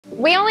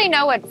We only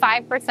know what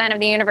 5% of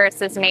the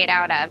universe is made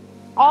out of.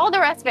 All the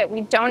rest of it,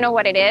 we don't know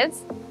what it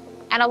is.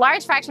 And a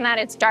large fraction of that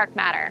is dark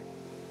matter.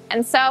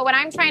 And so what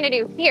I'm trying to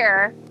do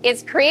here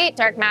is create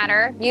dark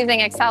matter using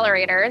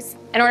accelerators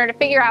in order to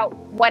figure out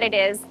what it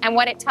is and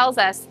what it tells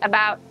us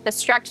about the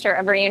structure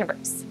of our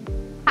universe.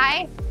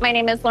 Hi, my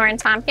name is Lauren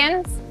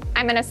Tompkins.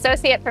 I'm an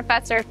associate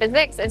professor of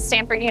physics at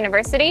Stanford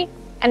University,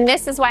 and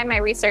this is why my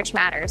research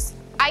matters.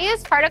 I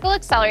use particle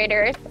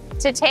accelerators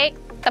to take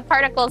the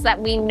particles that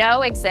we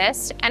know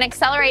exist and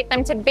accelerate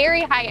them to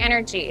very high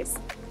energies.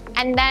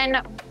 And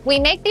then we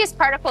make these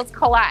particles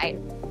collide.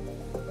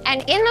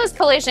 And in those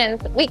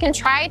collisions, we can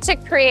try to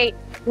create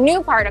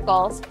new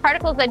particles,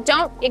 particles that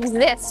don't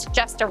exist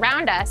just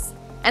around us.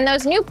 And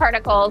those new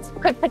particles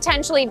could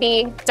potentially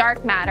be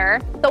dark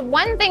matter. The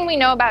one thing we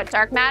know about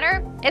dark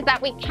matter is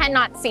that we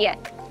cannot see it.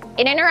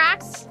 It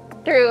interacts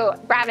through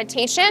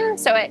gravitation,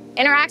 so it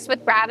interacts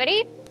with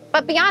gravity.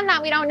 But beyond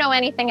that, we don't know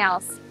anything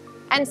else.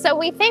 And so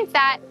we think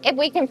that if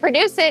we can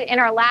produce it in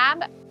our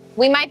lab,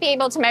 we might be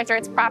able to measure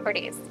its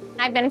properties.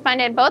 I've been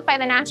funded both by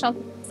the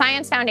National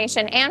Science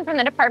Foundation and from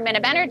the Department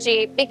of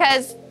Energy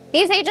because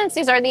these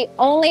agencies are the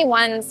only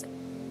ones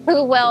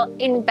who will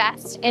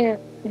invest in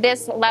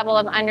this level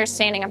of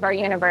understanding of our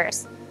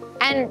universe.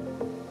 And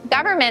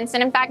governments,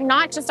 and in fact,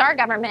 not just our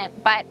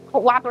government, but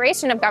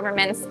cooperation of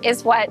governments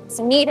is what's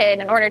needed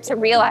in order to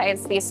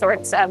realize these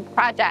sorts of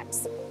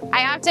projects.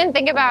 I often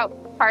think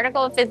about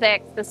particle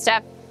physics, the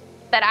stuff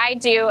that I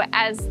do,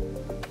 as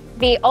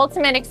the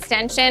ultimate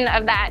extension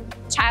of that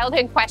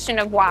childhood question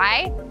of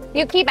why.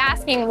 You keep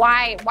asking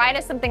why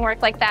does something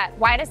work like that?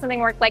 Why does something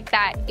work like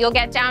that? You'll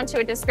get down to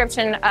a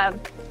description of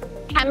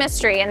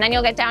chemistry, and then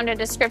you'll get down to a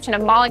description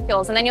of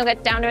molecules, and then you'll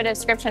get down to a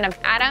description of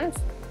atoms,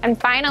 and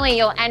finally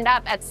you'll end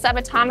up at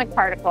subatomic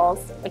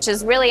particles, which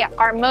is really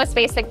our most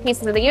basic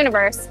pieces of the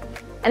universe.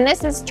 And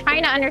this is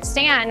trying to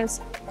understand,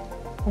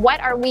 what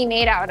are we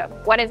made out of?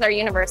 What is our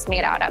universe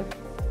made out of?